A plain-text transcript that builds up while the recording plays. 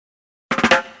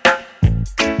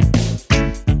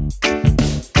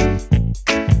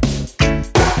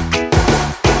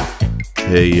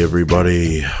Hey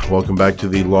everybody, welcome back to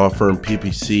the Law Firm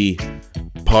PPC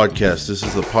podcast. This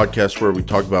is the podcast where we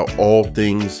talk about all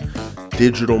things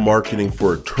digital marketing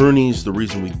for attorneys. The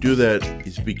reason we do that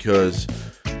is because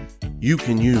you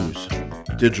can use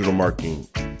digital marketing,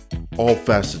 all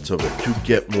facets of it, to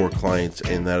get more clients,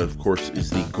 and that of course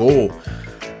is the goal.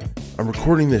 I'm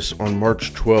recording this on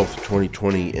March 12th,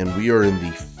 2020, and we are in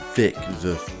the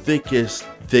thickest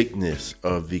thickness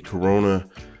of the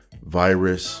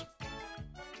coronavirus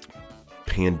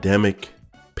pandemic,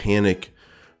 panic,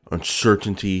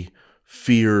 uncertainty,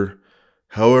 fear,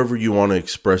 however you want to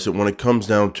express it. When it comes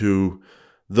down to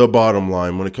the bottom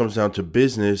line, when it comes down to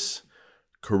business,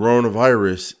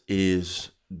 coronavirus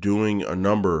is doing a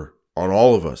number on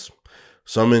all of us.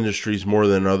 Some industries more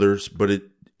than others, but it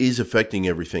is affecting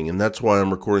everything. And that's why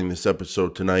I'm recording this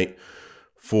episode tonight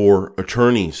for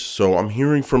attorneys. So I'm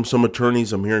hearing from some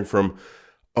attorneys, I'm hearing from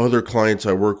other clients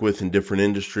I work with in different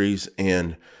industries,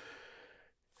 and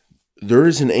there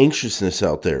is an anxiousness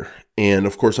out there. And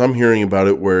of course, I'm hearing about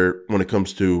it when it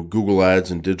comes to Google Ads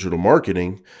and digital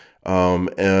marketing,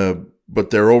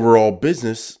 but their overall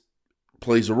business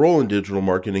plays a role in digital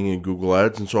marketing and Google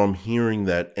Ads. And so I'm hearing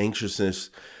that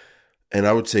anxiousness, and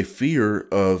I would say fear,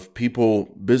 of people,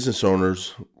 business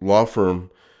owners, law firm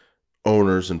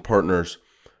owners and partners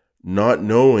not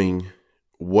knowing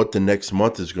what the next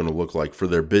month is going to look like for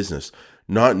their business,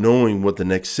 not knowing what the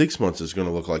next 6 months is going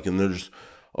to look like. And there's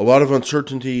a lot of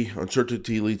uncertainty.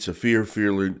 Uncertainty leads to fear.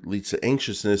 Fear leads to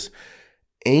anxiousness.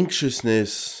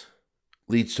 Anxiousness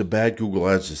leads to bad Google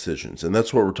Ads decisions. And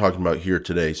that's what we're talking about here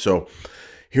today. So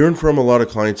hearing from a lot of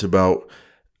clients about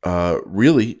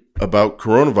about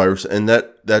coronavirus, and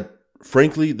that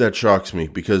frankly, that shocks me,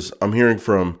 because I'm hearing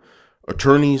from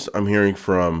attorneys, I'm hearing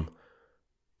from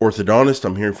orthodontists,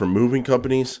 I'm hearing from moving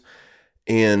companies,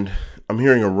 and I'm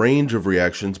hearing a range of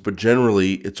reactions, but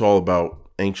generally it's all about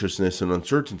anxiousness and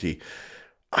uncertainty.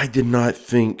 I did not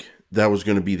think that was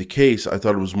going to be the case. I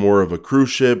thought it was more of a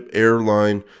cruise ship,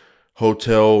 airline,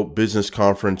 hotel, business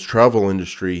conference, travel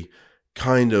industry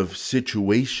kind of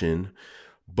situation,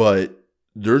 but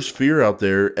there's fear out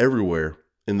there everywhere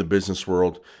in the business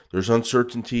world. There's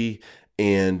uncertainty,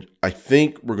 and I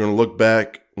think we're going to look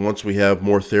back once we have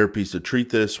more therapies to treat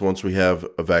this, once we have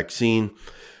a vaccine,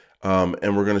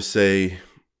 and we're going to say,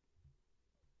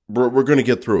 we're going to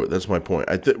get through it. That's my point.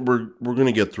 I think we're going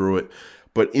to get through it.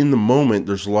 But in the moment,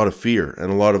 there's a lot of fear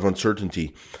and a lot of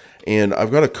uncertainty. And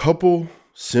I've got a couple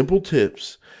simple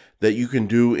tips that you can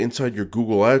do inside your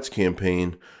Google Ads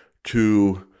campaign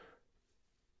to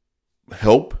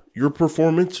help your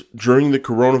performance during the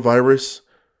coronavirus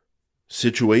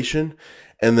situation,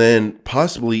 and then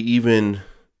possibly even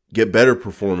get better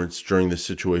performance during this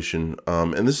situation.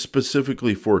 And this is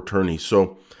specifically for attorneys.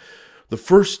 So the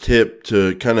first tip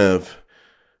to kind of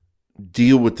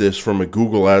deal with this from a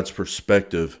Google Ads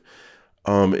perspective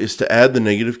is to add the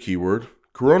negative keyword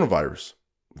coronavirus.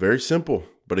 Very simple,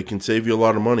 but it can save you a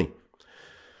lot of money.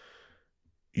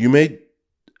 You may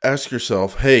ask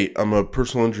yourself, hey, I'm a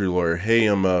personal injury lawyer. Hey,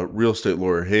 I'm a real estate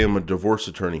lawyer. Hey, I'm a divorce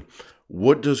attorney.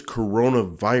 What does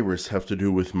coronavirus have to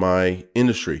do with my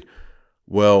industry?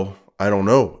 Well, I don't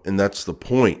know, and that's the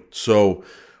point. So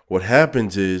what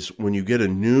happens is when you get a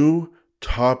new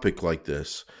topic like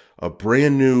this, a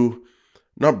brand new,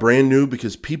 not brand new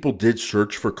because people did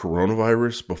search for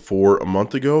coronavirus before a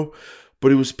month ago,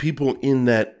 but it was people in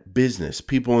that business,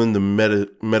 people in the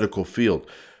medical field.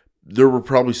 There were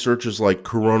probably searches like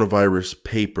coronavirus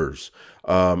papers,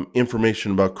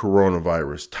 information about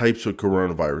coronavirus, types of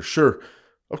coronavirus. Sure,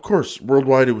 of course,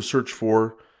 worldwide it was searched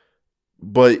for,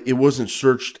 but it wasn't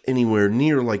searched anywhere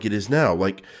near like it is now.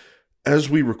 Like, as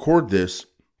we record this,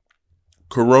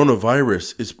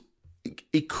 coronavirus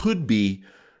it could be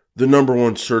the number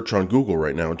one search on Google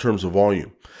right now in terms of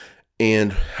volume.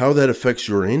 And how that affects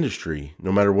your industry,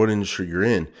 no matter what industry you're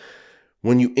in,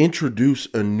 when you introduce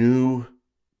a new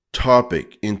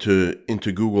topic into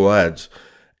Google Ads,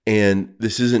 and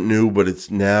this isn't new, but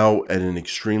it's now at an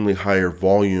extremely higher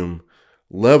volume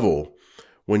level.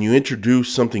 When you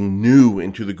introduce something new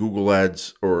into the Google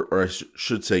Ads, or I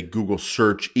should say Google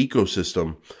search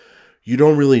ecosystem, you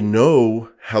don't really know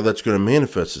how that's going to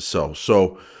manifest itself.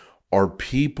 So are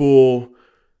people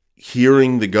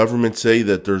hearing the government say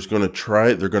that they're going to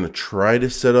try to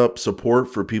set up support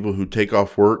for people who take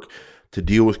off work to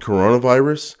deal with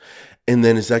coronavirus? And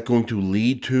then is that going to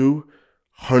lead to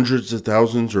hundreds of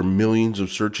thousands or millions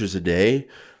of searches a day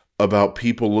about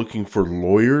people looking for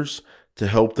lawyers to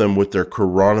help them with their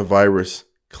coronavirus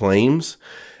claims?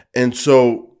 And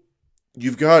so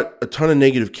you've got a ton of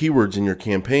negative keywords in your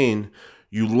campaign.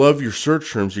 You love your search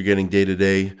terms you're getting day to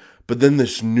day, but then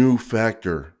this new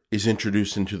factor is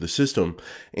introduced into the system.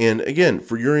 And again,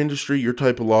 for your industry, your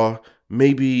type of law,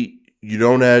 maybe you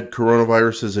don't add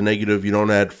coronavirus as a negative, you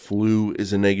don't add flu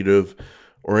as a negative,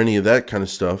 or any of that kind of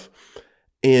stuff.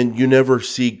 And you never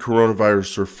see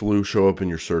coronavirus or flu show up in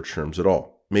your search terms at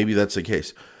all. Maybe that's the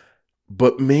case.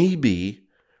 But maybe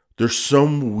there's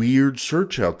some weird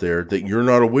search out there that you're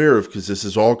not aware of because this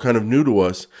is all kind of new to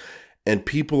us. And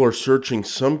people are searching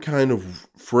some kind of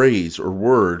phrase or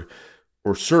word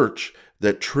or search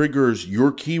that triggers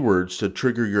your keywords to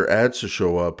trigger your ads to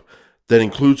show up that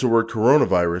includes the word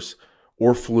coronavirus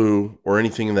or flu or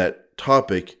anything in that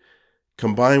topic,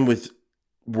 combined with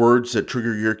words that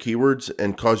trigger your keywords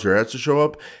and cause your ads to show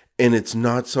up. And it's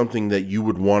not something that you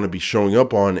would want to be showing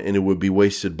up on, and it would be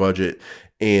wasted budget,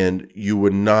 and you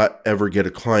would not ever get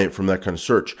a client from that kind of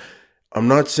search. I'm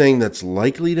not saying that's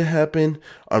likely to happen.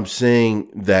 I'm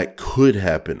saying that could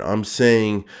happen. I'm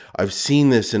saying I've seen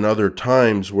this in other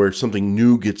times where something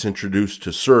new gets introduced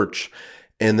to search,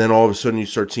 and then all of a sudden you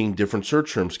start seeing different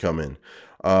search terms come in.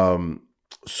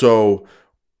 So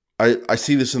I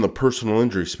see this in the personal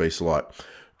injury space a lot.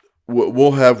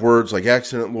 We'll have words like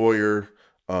accident lawyer,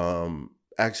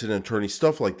 accident attorney,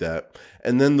 stuff like that.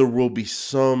 And then there will be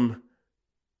some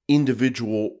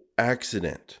individual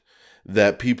accident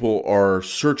that people are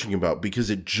searching about because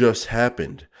it just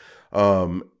happened.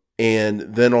 And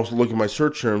then also look at my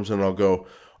search terms and I'll go,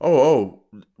 oh,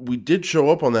 we did show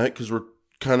up on that because we're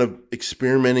kind of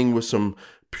experimenting with some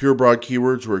pure broad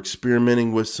keywords. We're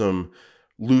experimenting with some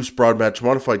loose broad match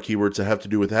modified keywords that have to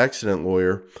do with accident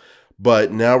lawyer.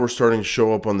 But now we're starting to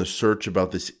show up on the search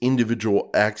about this individual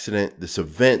accident, this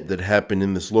event that happened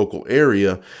in this local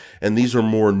area. And these are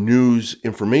more news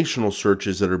informational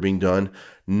searches that are being done,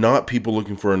 not people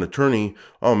looking for an attorney.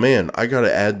 Oh man, I got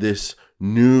to add this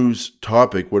news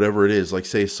topic, whatever it is, like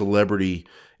say a celebrity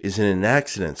is in an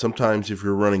accident. Sometimes if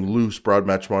you're running loose, broad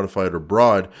match modified, or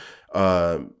broad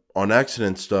on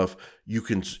accident stuff, you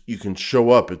can show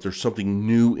up if there's something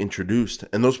new introduced.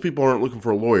 And those people aren't looking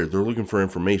for a lawyer. They're looking for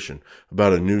information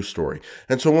about a news story.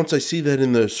 And so once I see that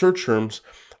in the search terms,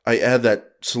 I add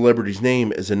that celebrity's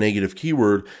name as a negative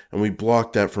keyword, and we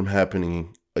block that from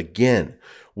happening again.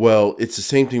 Well, it's the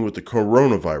same thing with the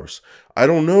coronavirus. I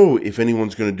don't know if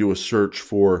anyone's going to do a search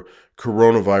for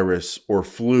coronavirus or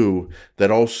flu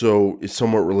that also is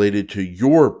somewhat related to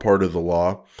your part of the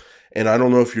law. And I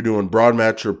don't know if you're doing broad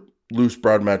match or loose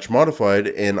broad match modified,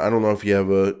 and I don't know if you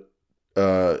have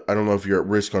I don't know if you're at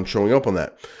risk on showing up on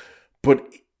that. But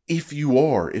if you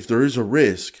are, if there is a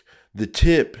risk, the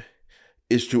tip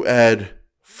is to add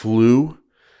flu,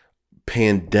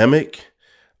 pandemic,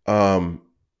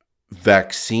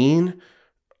 vaccine,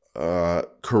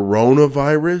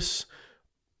 coronavirus,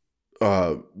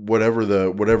 whatever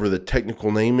the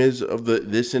technical name is of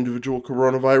this individual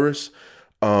coronavirus,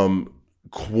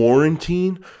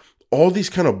 quarantine. All these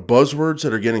kind of buzzwords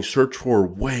that are getting searched for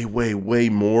way, way, way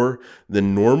more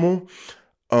than normal.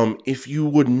 If you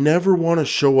would never want to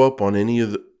show up on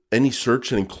any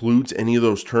search that includes any of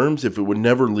those terms, if it would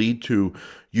never lead to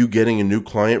you getting a new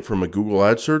client from a Google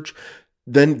ad search,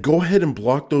 then go ahead and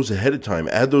block those ahead of time.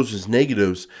 Add those as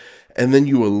negatives, and then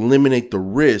you eliminate the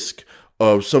risk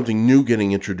of something new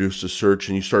getting introduced to search,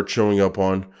 and you start showing up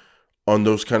on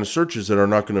those kind of searches that are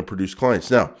not going to produce clients.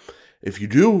 Now, if you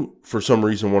do, for some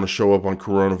reason, want to show up on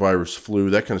coronavirus, flu,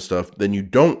 that kind of stuff, then you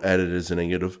don't add it as a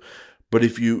negative. But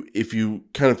if you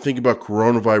kind of think about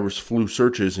coronavirus, flu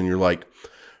searches, and you're like,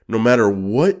 no matter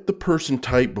what the person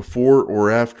typed before or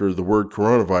after the word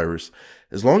coronavirus,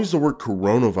 as long as the word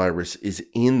coronavirus is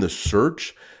in the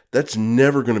search, that's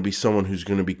never going to be someone who's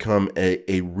going to become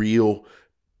a real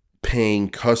paying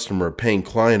customer, paying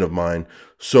client of mine.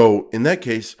 So in that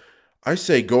case, I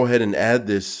say go ahead and add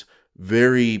this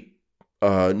very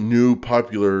new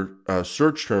popular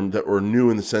search term that, or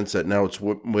new in the sense that now it's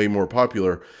way more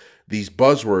popular. These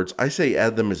buzzwords, I say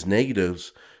add them as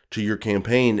negatives to your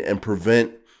campaign and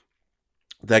prevent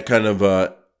that kind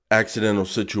of accidental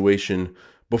situation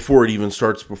before it even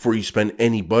starts, before you spend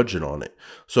any budget on it.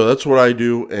 So that's what I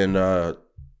do, and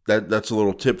that's a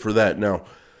little tip for that. Now,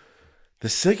 the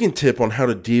second tip on how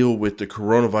to deal with the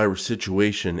coronavirus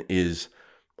situation is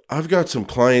I've got some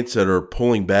clients that are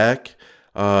pulling back.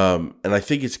 And I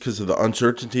think it's because of the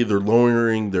uncertainty. They're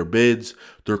lowering their bids.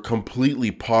 They're completely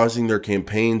pausing their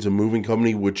campaigns, a moving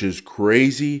company, which is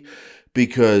crazy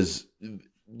because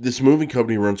this moving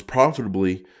company runs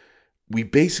profitably. We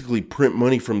basically print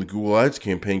money from the Google Ads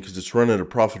campaign because it's run at a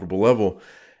profitable level.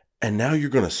 And now you're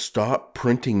going to stop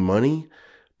printing money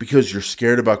because you're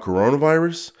scared about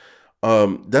coronavirus.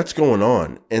 That's going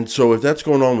on. And so if that's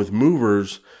going on with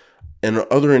movers, and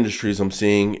other industries I'm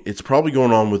seeing, it's probably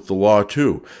going on with the law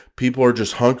too. People are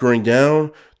just hunkering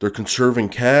down. They're conserving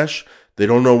cash. They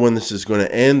don't know when this is going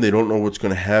to end. They don't know what's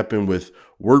going to happen with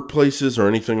workplaces or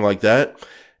anything like that.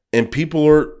 And people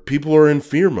are in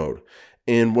fear mode.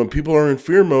 And when people are in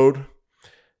fear mode,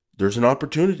 there's an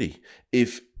opportunity.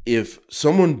 If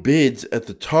someone bids at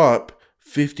the top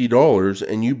 $50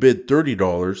 and you bid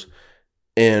 $30,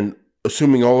 and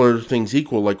assuming all other things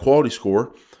equal, like quality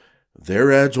score,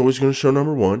 their ad's always going to show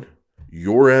number one.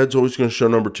 Your ad's always going to show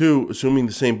number two. Assuming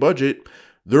the same budget,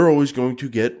 they're always going to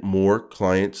get more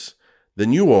clients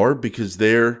than you are because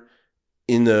they're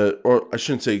or I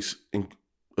shouldn't say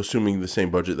assuming the same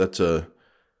budget.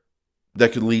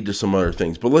 That could lead to some other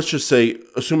things. But let's just say,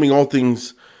 assuming all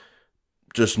things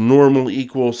just normal,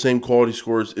 equal, same quality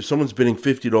scores, if someone's bidding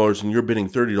 $50 and you're bidding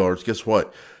 $30, guess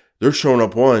what? They're showing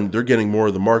up one, they're getting more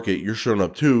of the market. You're showing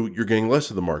up two, you're getting less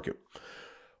of the market.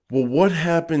 Well, what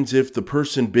happens if the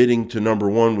person bidding to number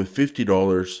one with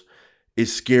 $50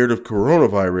 is scared of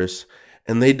coronavirus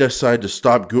and they decide to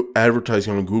stop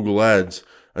advertising on Google Ads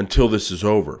until this is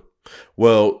over?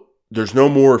 Well, there's no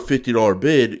more $50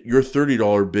 bid. Your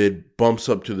 $30 bid bumps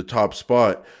up to the top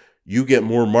spot. You get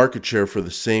more market share for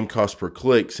the same cost per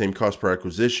click, same cost per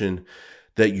acquisition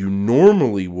that you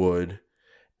normally would.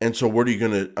 And so what are you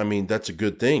going to, that's a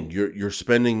good thing. You're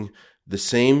spending the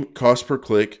same cost per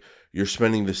click. You're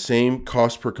spending the same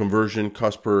cost per conversion,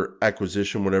 cost per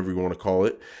acquisition, whatever you want to call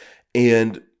it.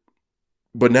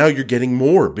 But now you're getting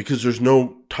more because there's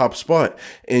no top spot.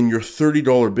 And your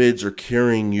 $30 bids are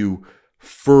carrying you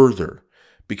further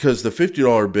because the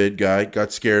 $50 bid guy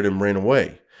got scared and ran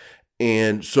away.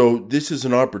 And so this is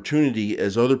an opportunity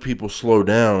as other people slow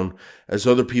down, as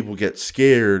other people get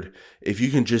scared. If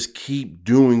you can just keep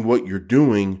doing what you're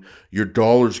doing, your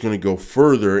dollar's going to go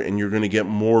further and you're going to get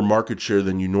more market share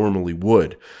than you normally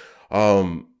would.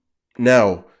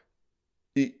 Now,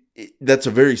 that's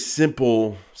a very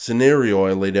simple scenario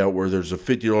I laid out where there's a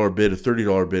 $50 bid, a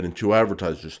 $30 bid, and two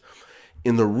advertisers.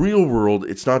 In the real world,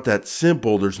 it's not that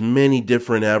simple. There's many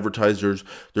different advertisers.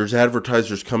 There's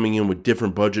advertisers coming in with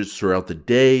different budgets throughout the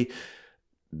day.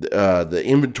 The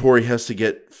inventory has to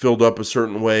get filled up a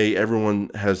certain way. Everyone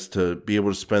has to be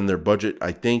able to spend their budget,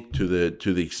 I think, to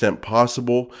the extent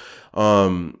possible.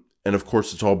 And of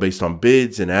course, it's all based on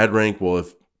bids and ad rank. Well,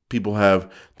 if people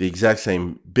have the exact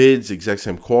same bids, exact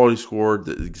same quality score,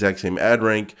 the exact same ad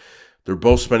rank, they're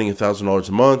both spending $1,000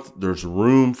 a month. There's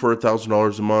room for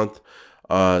 $1,000 a month.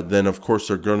 Then of course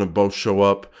they're going to both show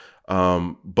up.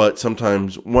 But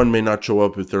sometimes one may not show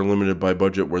up if they're limited by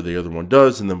budget where the other one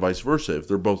does, and then vice versa if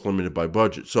they're both limited by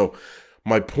budget. So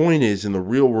my point is, in the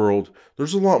real world,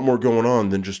 there's a lot more going on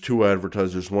than just two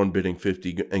advertisers, one bidding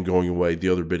 50 and going away, the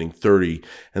other bidding 30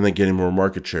 and then getting more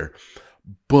market share.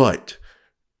 But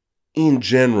in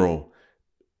general,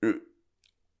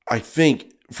 I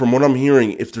think from what I'm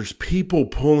hearing, if there's people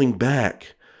pulling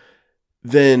back,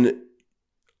 then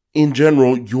in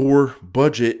general, your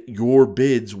budget, your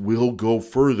bids will go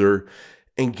further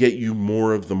and get you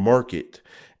more of the market.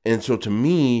 And so to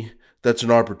me, that's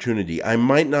an opportunity. I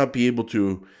might not be able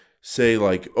to say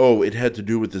like, oh, it had to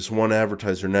do with this one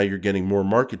advertiser. Now you're getting more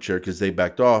market share because they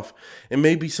backed off. It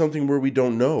may be something where we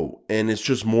don't know. And it's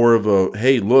just more of a,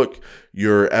 hey, look,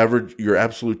 your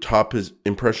absolute top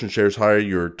impression share is higher.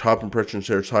 Your top impression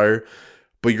share is higher,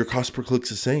 but your cost per click is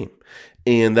the same.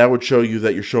 And that would show you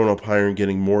that you're showing up higher and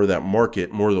getting more of that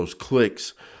market, more of those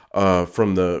clicks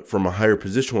from a higher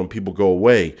position when people go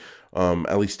away,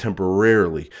 at least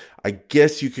temporarily. I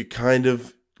guess you could kind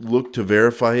of look to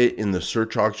verify it in the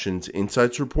Search Auctions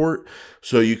Insights report.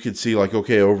 So you could see like,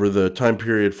 okay, over the time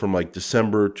period from like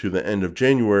December to the end of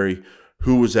January,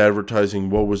 who was advertising,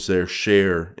 what was their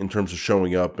share in terms of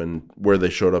showing up and where they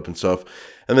showed up and stuff.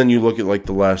 And then you look at like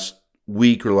the last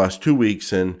week or last 2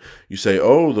 weeks and you say,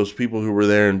 oh, those people who were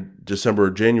there in December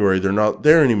or January, they're not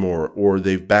there anymore, or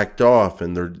they've backed off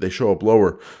and they show up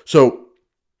lower. So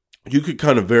you could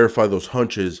kind of verify those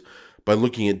hunches by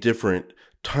looking at different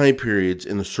time periods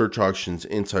in the Search Auctions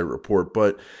Insight report.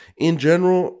 But in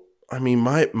general,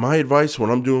 my advice when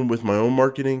I'm doing with my own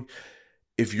marketing,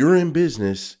 if you're in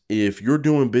business, if you're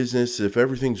doing business, if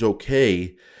everything's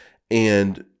okay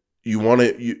and you want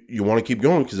to keep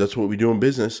going because that's what we do in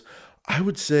business, I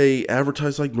would say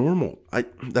advertise like normal.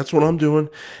 That's what I'm doing.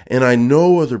 And I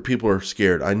know other people are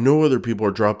scared. I know other people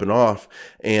are dropping off.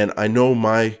 And I know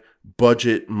my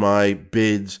budget, my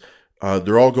bids,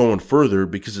 they're all going further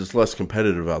because it's less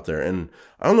competitive out there. And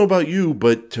I don't know about you,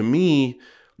 but to me,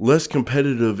 less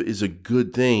competitive is a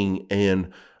good thing.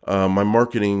 And my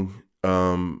marketing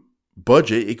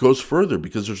budget, it goes further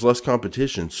because there's less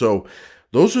competition. So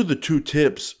those are the two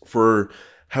tips for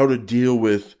how to deal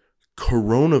with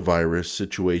coronavirus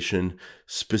situation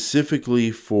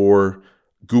specifically for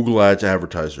Google Ads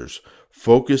advertisers.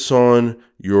 Focus on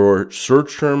your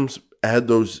search terms, add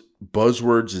those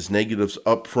buzzwords as negatives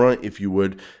up front if you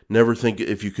could never think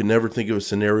of a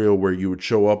scenario where you would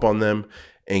show up on them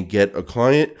and get a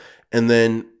client, and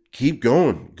then keep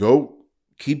going.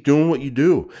 Keep doing what you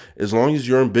do. As long as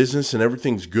you're in business and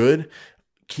everything's good,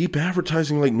 keep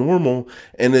advertising like normal.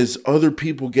 And as other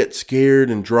people get scared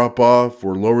and drop off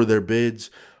or lower their bids,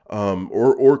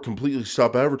 or completely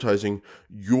stop advertising,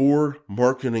 your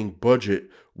marketing budget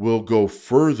will go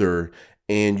further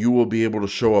and you will be able to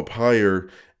show up higher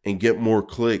and get more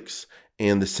clicks.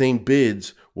 And the same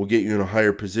bids will get you in a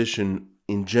higher position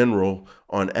in general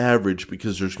on average,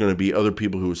 because there's going to be other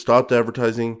people who have stopped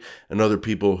advertising and other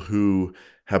people who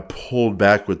have pulled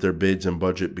back with their bids and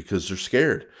budget because they're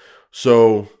scared.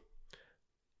 So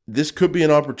this could be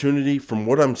an opportunity. From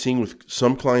what I'm seeing with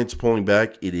some clients pulling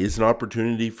back, it is an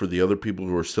opportunity for the other people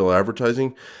who are still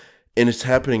advertising, and it's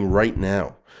happening right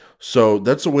now. So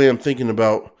that's the way I'm thinking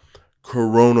about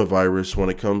coronavirus when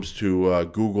it comes to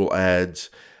Google Ads.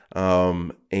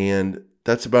 And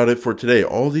that's about it for today.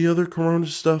 All the other coronavirus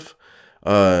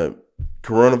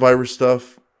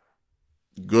stuff,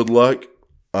 good luck.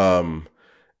 And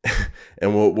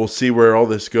we'll see where all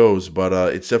this goes, but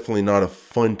it's definitely not a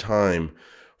fun time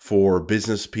for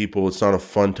business people. It's not a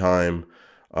fun time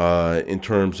in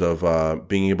terms of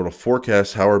being able to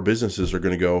forecast how our businesses are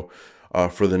going to go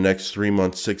for the next 3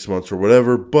 months, 6 months, or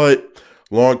whatever. But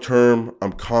long term,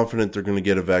 I'm confident they're going to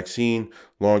get a vaccine.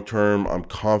 Long term, I'm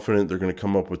confident they're going to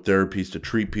come up with therapies to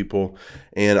treat people.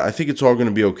 And I think it's all going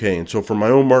to be okay. And so for my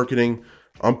own marketing,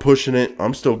 I'm pushing it.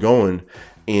 I'm still going.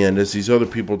 And as these other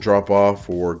people drop off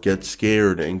or get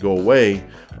scared and go away,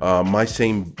 my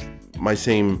same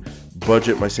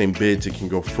budget, my same bids, it can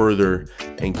go further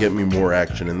and get me more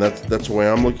action. And that's the way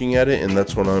I'm looking at it. And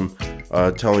that's what I'm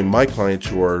telling my clients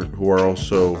who are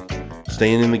also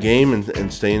staying in the game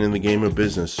and staying in the game of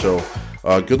business. So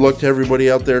good luck to everybody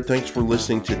out there. Thanks for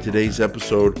listening to today's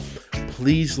episode.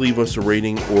 Please leave us a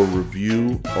rating or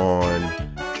review on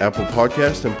Apple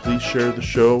Podcast, and please share the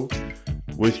show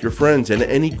with your friends. And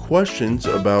any questions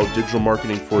about digital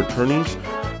marketing for attorneys,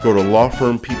 go to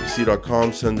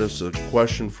lawfirmppc.com, send us a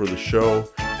question for the show,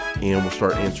 and we'll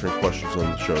start answering questions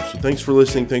on the show. So thanks for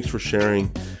listening, thanks for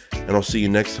sharing, and I'll see you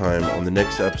next time on the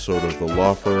next episode of the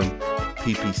Law Firm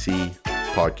PPC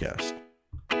podcast.